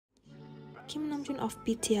Kim Namjoon of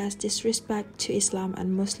BTS disrespect to Islam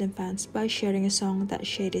and Muslim fans by sharing a song that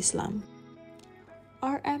shade Islam.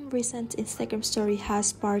 RM's recent Instagram story has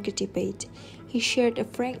sparked a debate. He shared a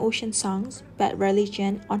Frank Ocean song's Bad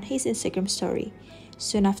Religion on his Instagram story.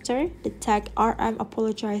 Soon after, the tag RM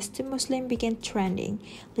apologized to Muslim began trending,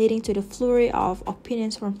 leading to the flurry of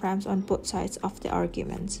opinions from fans on both sides of the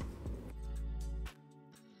argument.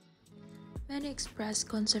 Many expressed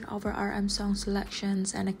concern over RM's song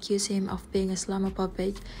selections and accused him of being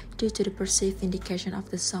Islamophobic due to the perceived indication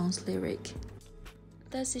of the song's lyric.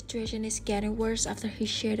 The situation is getting worse after he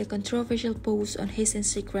shared a controversial post on his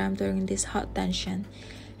Instagram during this hot tension.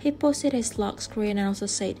 He posted his lock screen and also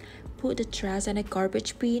said, "Put the trash in a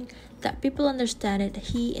garbage bin," that people understand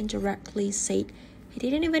it. He indirectly said he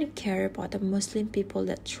didn't even care about the Muslim people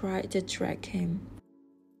that tried to drag him.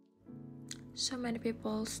 So many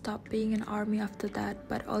people stopped being an ARMY after that,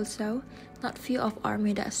 but also not few of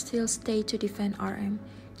ARMY that still stay to defend RM.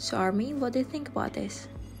 So ARMY, what do you think about this?